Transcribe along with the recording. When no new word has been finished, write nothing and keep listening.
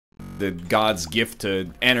the God's gift to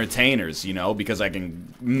entertainers, you know, because I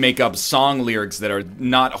can make up song lyrics that are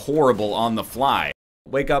not horrible on the fly.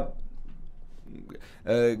 Wake up,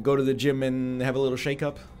 go to the gym and have a little shake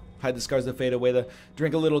up, hide the scars that fade away,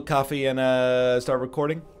 drink a little coffee and start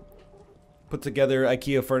recording. Put together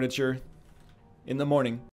IKEA furniture in the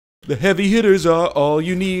morning. The heavy hitters are all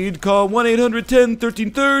you need. Call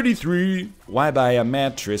 1-800-10-1333. Why buy a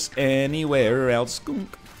mattress anywhere else?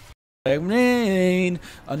 Skunk. Rain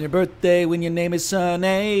on your birthday when your name is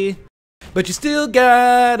Sunny, but you still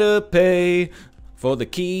gotta pay for the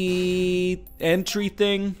key entry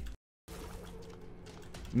thing.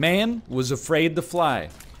 Man was afraid to fly.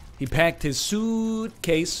 He packed his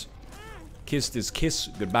suitcase, kissed his kiss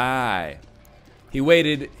goodbye. He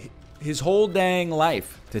waited his whole dang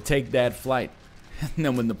life to take that flight. And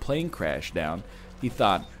then when the plane crashed down, he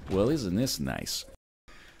thought, well, isn't this nice?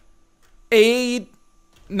 8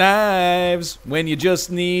 knives when you just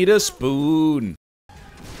need a spoon.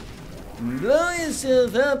 Blow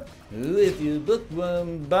yourself up with your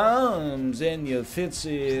bookworm bombs and your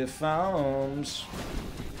fancy farms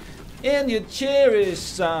and your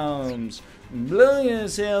cherished psalms. Blow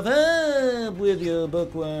yourself up with your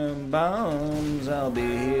bookworm bombs. I'll be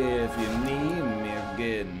here if you need me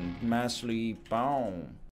getting my sleep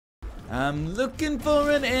on. I'm looking for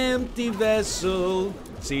an empty vessel.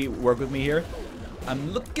 See, work with me here.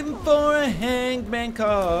 I'm looking for a hangman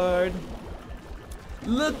card.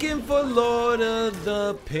 Looking for Lord of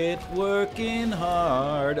the Pit, working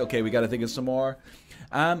hard. Okay, we gotta think of some more.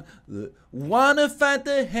 Wanna fight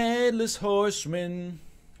the headless horseman.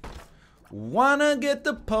 Wanna get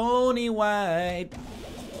the pony white.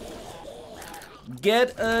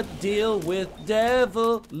 Get a deal with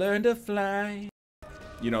devil, learn to fly.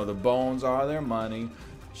 You know, the bones are their money.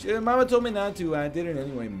 Shit, mama told me not to, I did it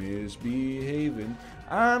anyway, misbehaving.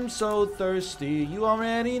 I'm so thirsty, you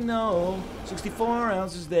already know. 64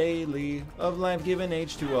 ounces daily of life-giving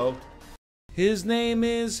H2O. His name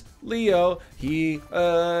is Leo, he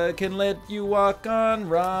can let you walk on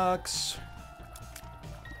rocks.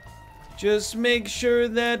 Just make sure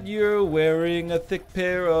that you're wearing a thick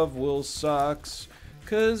pair of wool socks.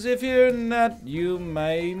 'Cause if you're not, you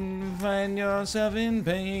might find yourself in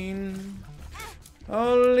pain.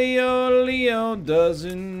 Oh, Leo, Leo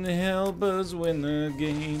doesn't help us win the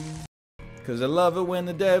game. 'Cause I love it when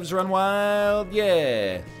the devs run wild,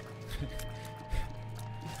 yeah.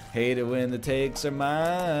 Hate it when the takes are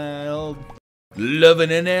mild.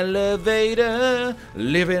 Loving an elevator,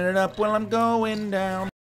 living it up while I'm going down.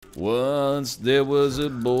 Once there was a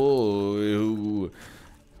boy who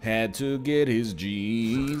had to get his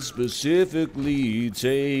jeans specifically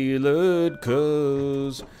tailored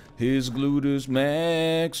 'cause his gluteus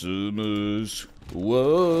maximus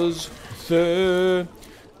was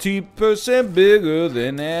 30% bigger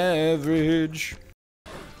than average. I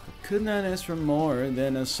could not ask for more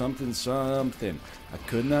than a something something. I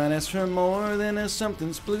could not ask for more than a something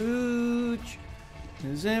splooge.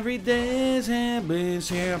 'Cause every day's habits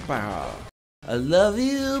here. I love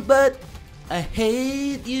you, but I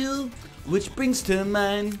hate you, which brings to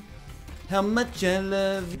mind how much I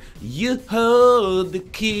love you. You hold the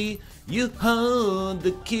key, you hold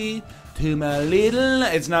the key to my little,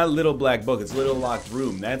 it's not little black book, it's little locked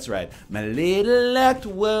room, that's right. My little locked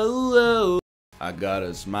whoa. I got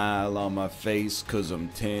a smile on my face 'cause I'm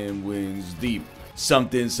 10 wings deep.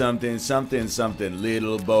 Something, something, something, something,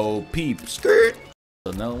 little Bo Peep. Skirt.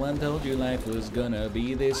 No one told you life was gonna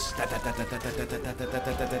be this.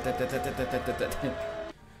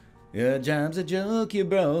 Your job's a joke, you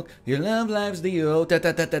broke. Your love life's the old.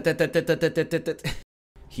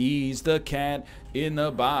 He's the cat in the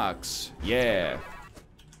box. Yeah.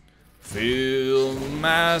 Fill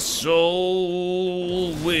my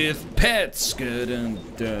soul with pets.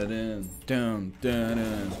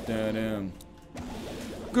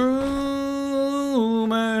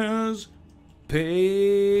 Groomers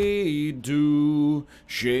paid to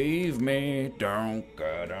shave me, donk.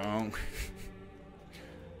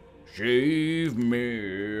 Shave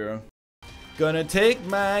me. Gonna take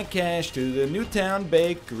my cash to the Newtown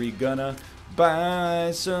Bakery. Gonna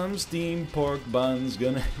buy some steamed pork buns.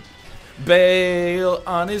 Gonna bail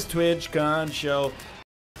on his TwitchCon show.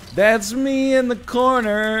 That's me in the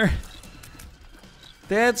corner.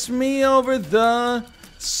 That's me over the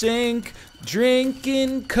sink.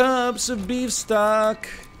 Drinking cups of beef stock,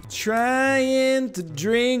 trying to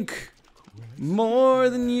drink more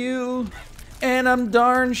than you, and I'm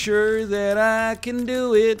darn sure that I can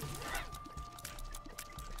do it.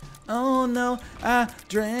 Oh no, I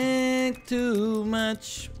drank too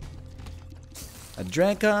much. I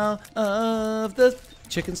drank all of the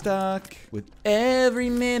chicken stock. With every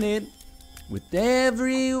minute, with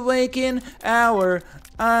every waking hour,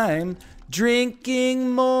 I'm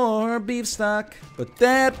drinking more beef stock. But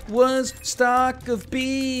that was stock of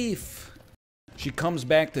beef. She comes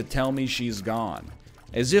back to tell me she's gone.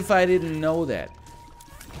 As if I didn't know that.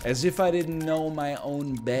 As if I didn't know my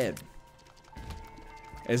own bed.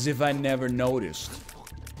 As if I never noticed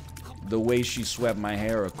the way she swept my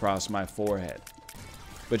hair across my forehead.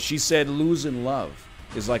 But she said losing love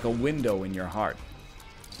is like a window in your heart.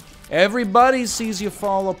 Everybody sees you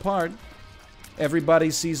fall apart.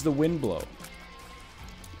 Everybody sees the wind blow.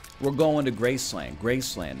 We're going to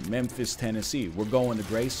Graceland, Memphis, Tennessee. We're going to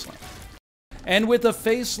Graceland. And with a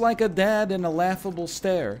face like a dad and a laughable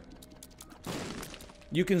stare,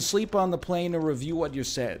 you can sleep on the plane or review what you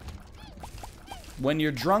said. When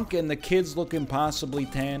you're drunk and the kids look impossibly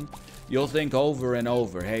tan, you'll think over and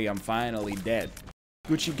over, hey, I'm finally dead.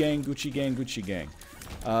 Gucci gang, Gucci gang, Gucci gang.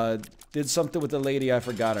 Did something with the lady, I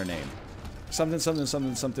forgot her name. Something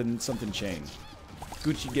chain.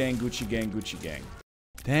 Gucci gang, Gucci gang, Gucci gang.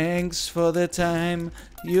 Thanks for the time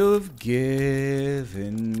you've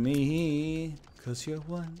given me. 'Cause you're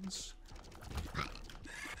once.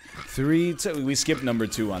 We skipped number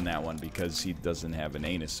 2 on that one because he doesn't have an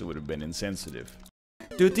anus, so it would have been insensitive.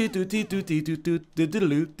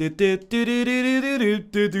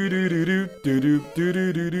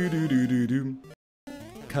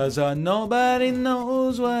 Cause nobody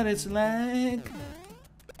knows what it's like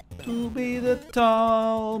to be the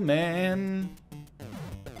tall man,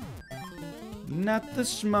 not the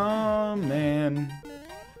small man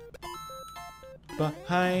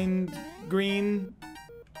behind green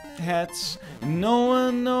hats. No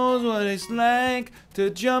one knows what it's like to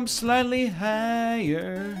jump slightly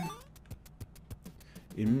higher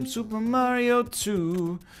in Super Mario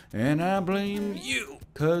 2, and I blame you.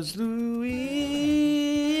 'Cause Luigi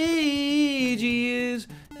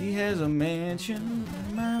he has a mansion.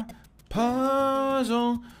 My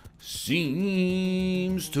puzzle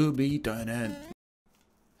seems to be done.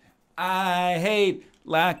 I hate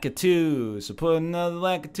Lakitu, so put another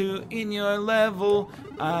Lakitu in your level.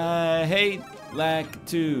 I hate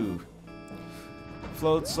Lakitu.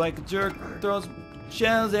 Floats like a jerk, throws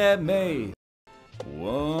shells at me.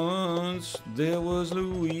 Once there was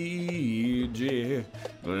Luigi,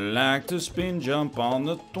 liked to spin jump on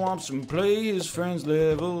the thwomps and play his friend's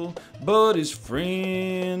level, but his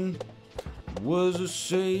friend was a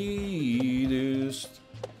sadist.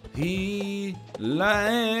 He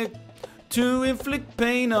liked to inflict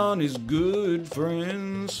pain on his good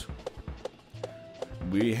friends.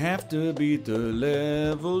 We have to beat the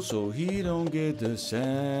level so he don't get the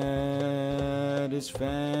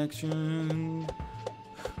satisfaction.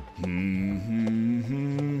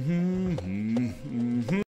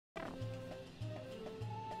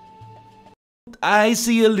 I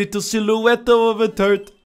see a little silhouette of a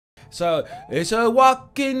turd. So it's a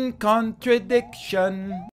walking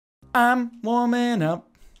contradiction. I'm warming up.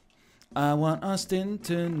 I want Austin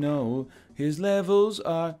to know his levels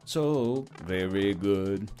are so very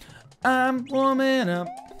good. I'm warming up.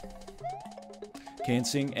 Can't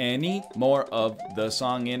sing any more of the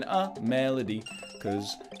song in a melody,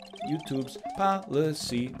 'cause YouTube's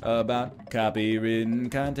policy about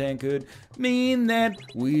copywritten content could mean that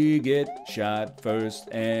we get shot first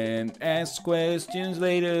and ask questions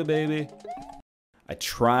later, baby. I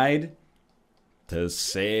tried to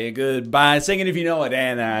say goodbye, sing it if you know it,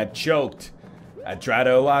 and I choked. I tried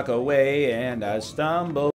to walk away and I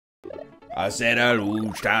stumbled. I said, "Ha."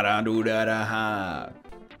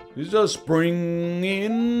 There's a spring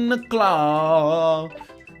in the claw.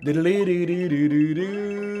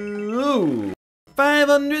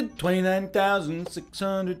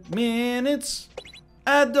 529,600 minutes.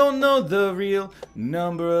 I don't know the real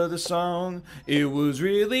number of the song. It was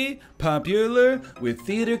really popular with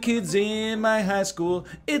theater kids in my high school.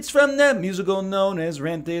 It's from that musical known as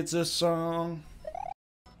Rent. It's a song.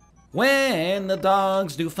 When the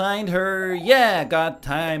dogs do find her, yeah, got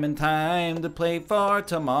time and time to play for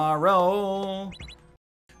tomorrow.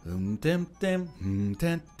 Snoop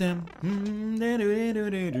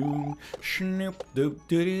doop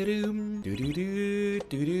doo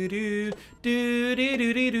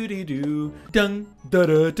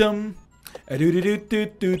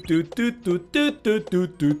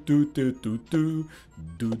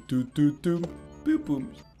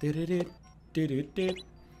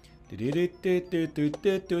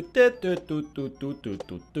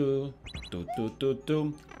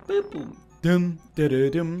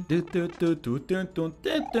dum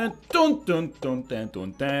da da dum dum da da dum dun dun dun dun dun dun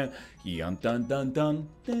dun dun dun dun dun dun dun dun dun dun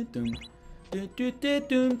dun dun You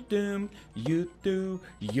do.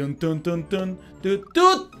 Yun dun dun dun.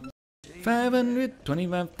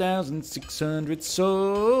 525,600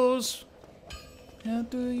 souls. How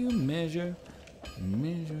do you measure?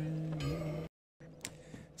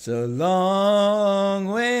 It's a long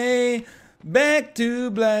way back to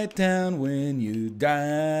Blighttown when you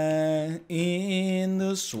die in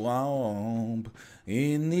the swamp,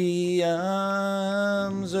 in the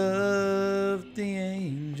arms of the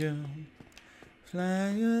angel.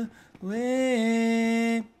 Fly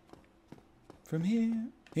away from here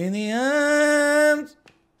in the arms.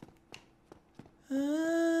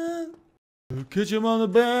 I'll catch him on the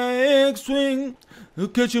backswing. I'll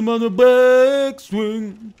catch him on the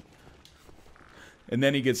backswing. And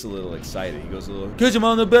then he gets a little excited. He goes a little, catch him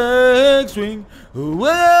on the backswing. Oh,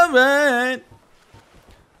 alright.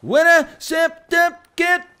 When I stepped up,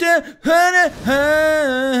 get the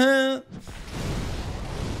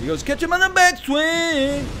he goes, catch him on the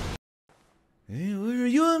backswing. Hey, where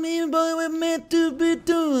you and me, boy, we're meant to be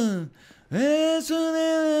doing. That's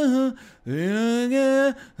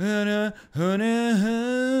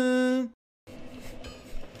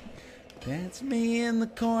me in the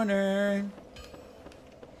corner.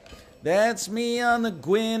 That's me on the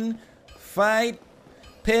Gwyn fight.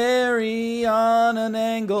 Perry on an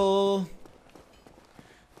angle.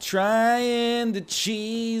 Trying to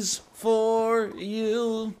cheese for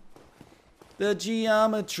you. The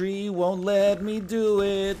geometry won't let me do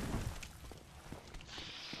it.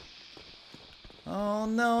 Oh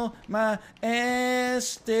no, my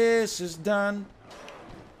Estes is done.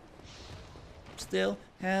 Still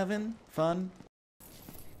having fun.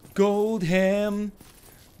 Gold hem,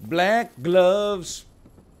 black gloves.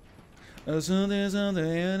 Comes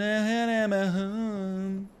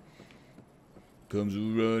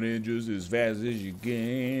running just as fast as you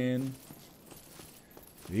can.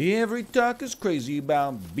 Every talk is crazy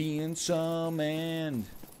about being some and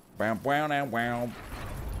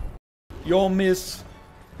your miss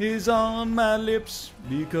is on my lips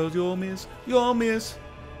because your miss.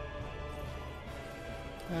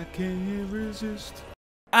 I can't resist.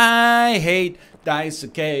 I hate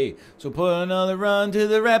Daisuke, so put another run to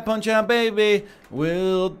the rat punch out, baby.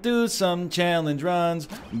 We'll do some challenge runs,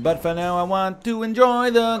 but for now I want to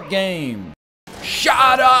enjoy the game.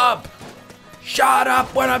 Shut up! Shut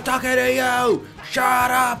up when I'm talking to you!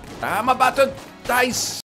 Shut up! I'm about to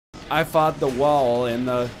dice. I fought the wall and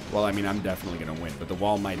the... Well, I mean, I'm definitely gonna win, but the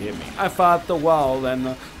wall might hit me. I fought the wall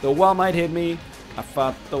and the wall might hit me. I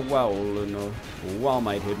fought the wall and the wall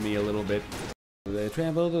might hit me a little bit. They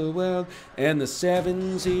travel the world and the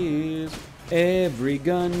seven seas. Every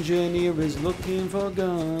gungeoneer is looking for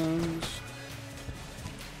guns.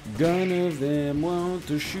 Gun of them want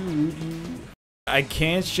to shoot you. I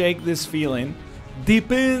can't shake this feeling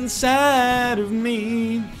deep inside of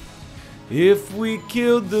me. If we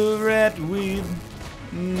killed the rat, we'd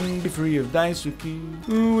be free of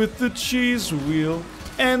Daisuke. With the cheese wheel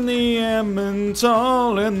and the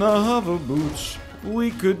Emmental and the hover boots,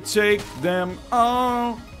 we could take them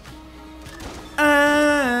all.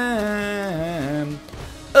 I'm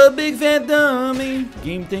a big fat dummy.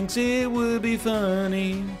 Game thinks it would be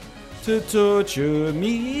funny to torture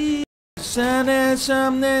me. There's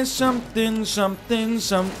something,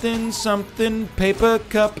 paper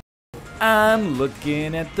cup. I'm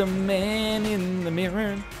looking at the man in the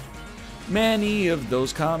mirror. Many of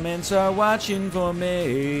those comments are watching for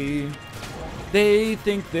me. They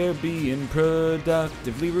think they're being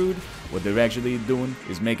productively rude. What they're actually doing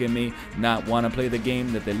is making me not want to play the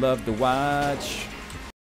game that they love to watch.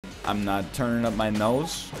 I'm not turning up my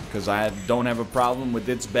nose because I don't have a problem with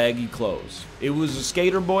its baggy clothes. It was a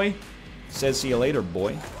skater boy. Says see you later,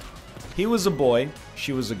 boy. He was a boy.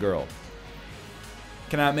 She was a girl.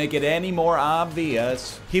 Cannot make it any more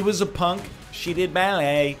obvious. He was a punk. She did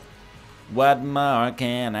ballet. What more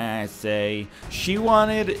can I say? He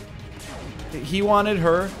wanted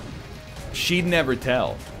her. She'd never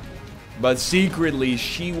tell. But secretly,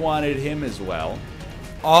 she wanted him as well.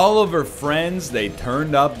 All of her friends, they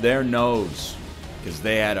turned up their nose because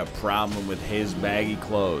they had a problem with his baggy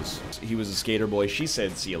clothes. He was a skater boy. She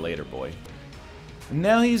said, see you later, boy.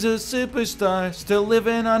 Now he's a superstar, still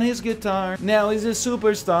living on his guitar. Now he's a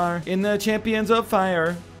superstar in the Champions of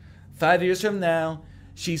Fire. 5 years from now,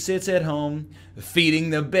 she sits at home,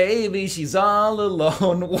 feeding the baby. She's all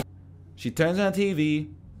alone. She turns on TV,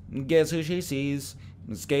 and guess who she sees?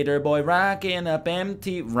 Skater boy rocking up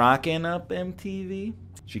MTV.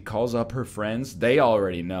 She calls up her friends. They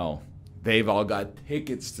already know. They've all got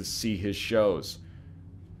tickets to see his shows.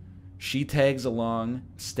 She tags along,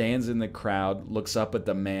 stands in the crowd, looks up at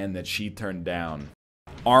the man that she turned down.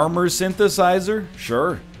 Armor synthesizer?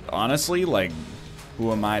 Sure. Honestly, like,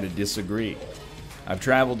 who am I to disagree? I've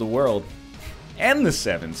traveled the world and the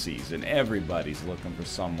 7 seas, and everybody's looking for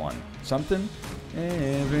someone. Something?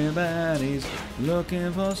 Everybody's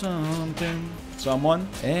looking for something. Someone?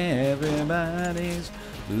 Everybody's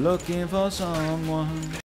looking for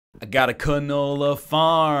someone. I got a canola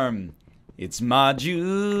farm. It's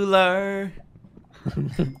modular.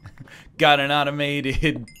 Got an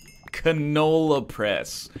automated canola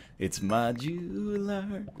press. It's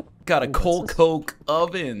modular. Got a coal coke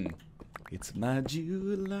oven. It's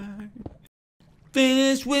modular.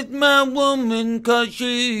 Finished with my woman, cause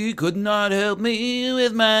she could not help me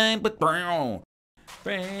with mine. But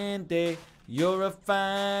Brandy, you're a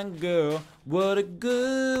fine girl. What a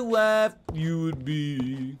good wife you would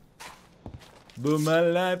be. But my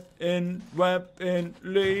life and wife and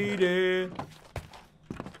lady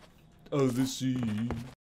of the sea.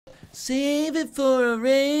 Save it for a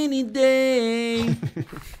rainy day.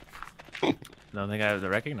 Don't think I have to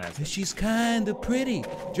recognize it. She's kinda pretty,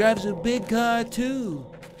 drives a big car too.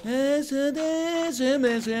 Help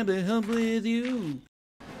with you.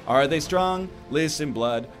 Are they strong? Listen,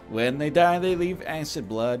 blood. When they die, they leave acid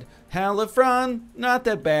blood. Halifron, not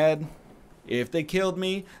that bad. If they killed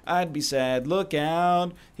me, I'd be sad. Look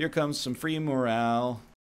out, here comes some free morale.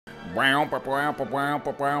 From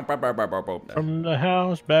the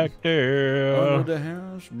house back there. Under the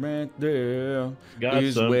house back there Got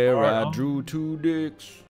is where I drew 2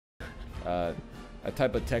 dicks. I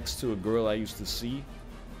type a text to a girl I used to see.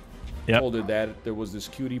 Yep. Told her that there was this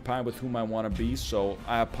cutie pie with whom I want to be, so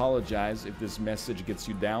I apologize if this message gets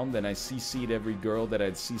you down. Then I CC'd every girl that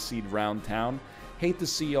I'd CC'd round town. Hate to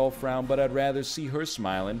see y'all frown, but I'd rather see her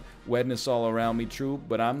smiling. Wetness all around me, true,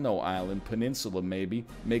 but I'm no island. Peninsula, maybe.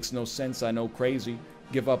 Makes no sense, I know, crazy.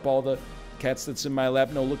 Give up all the cats that's in my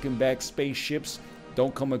lap, no looking back, spaceships.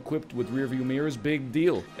 Don't come equipped with rearview mirrors, big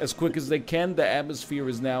deal. As quick as they can, the atmosphere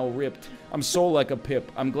is now ripped. I'm so like a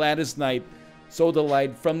pip, I'm glad it's night. So the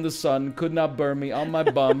light from the sun could not burn me on my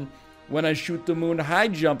bum. When I shoot the moon, high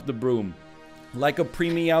jump the broom. Like a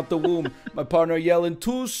preemie out the womb. My partner yelling,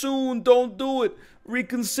 too soon, don't do it.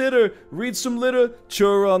 Reconsider, read some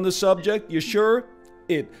literature on the subject. You sure?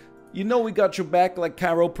 You know we got your back like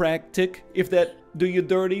chiropractic. If that do you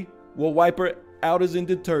dirty, we'll wipe her out as in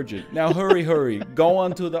detergent. Now hurry, hurry, go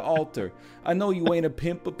on to the altar. I know you ain't a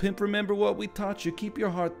pimp, but pimp, remember what we taught you. Keep your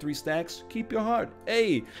heart 3 stacks, keep your heart.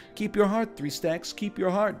 Hey, keep your heart 3 stacks, keep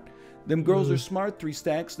your heart. Them girls are smart, 3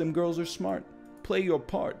 stacks, them girls are smart. Play your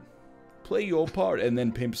part. Play your part. And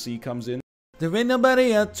then Pimp C comes in. There ain't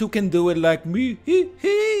nobody else who can do it like me. Hee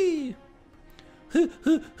hee. Hoo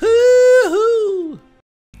hoo hoo.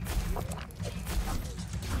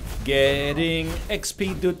 Getting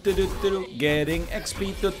XP do do do do. Getting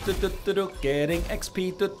XP do do do do. Getting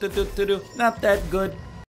XP do do do do. Not that good.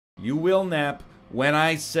 You will nap when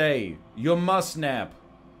I say you must nap.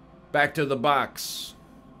 Back to the box.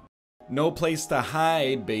 No place to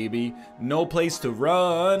hide, baby. No place to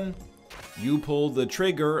run. You pull the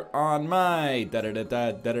trigger on my da da da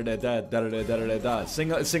da da da da da da da da da.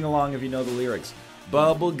 Sing along if you know the lyrics.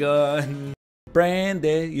 Bubble gun.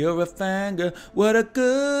 Brandy, you're a fine girl. What a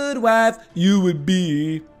good wife you would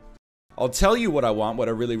be. I'll tell you what I want, what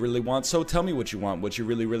I really, really want. So tell me what you want, what you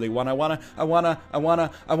really, really want. I want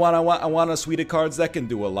a suite of cards that can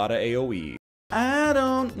do a lot of AOE. I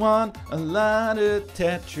don't want a lot of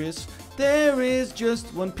Tetris. There is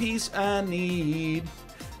just one piece I need.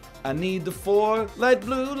 I need the 4 light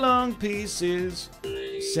blue long pieces.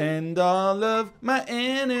 Send all of my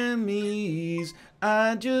enemies.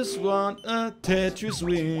 I just want a Tetris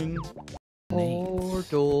win.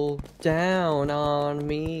 Portal down on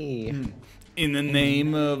me. In the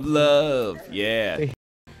name of love, yeah.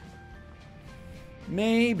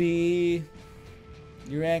 Maybe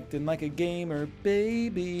you're acting like a gamer,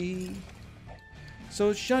 baby.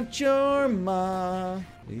 So shut your mouth.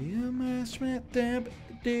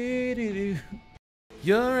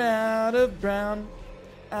 You're out of brown,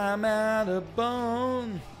 I'm out of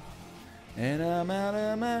bone, and I'm out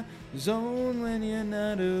of my zone when you're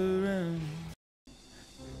not around.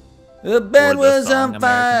 The bed was on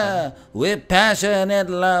fire with passionate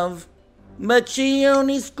love, but she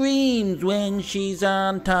only screams when she's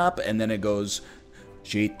on top. And then it goes,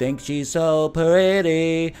 she thinks she's so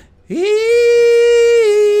pretty.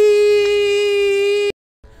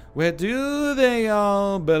 Where do they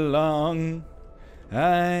all belong?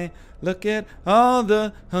 I look at all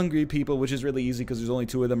the hungry people, which is really easy because there's only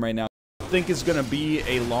 2 of them right now. I think it's gonna be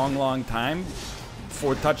a long, long time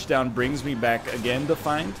before touchdown brings me back again to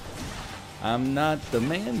find I'm not the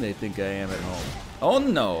man they think I am at home. Oh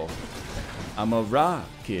no, I'm a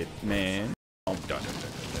rocket man.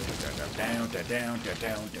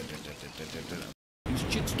 These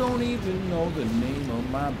chicks don't even know the name of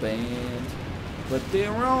my band, but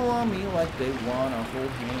they're all on me like they wanna hold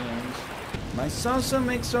hands. My salsa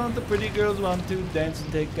makes all the pretty girls want to dance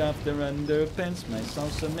and take off their underpants. My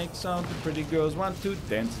salsa makes all the pretty girls want to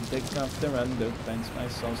dance and take off their underpants. My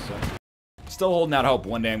salsa. Still holding out hope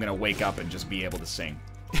one day I'm gonna wake up and just be able to sing.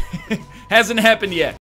 Hasn't happened yet.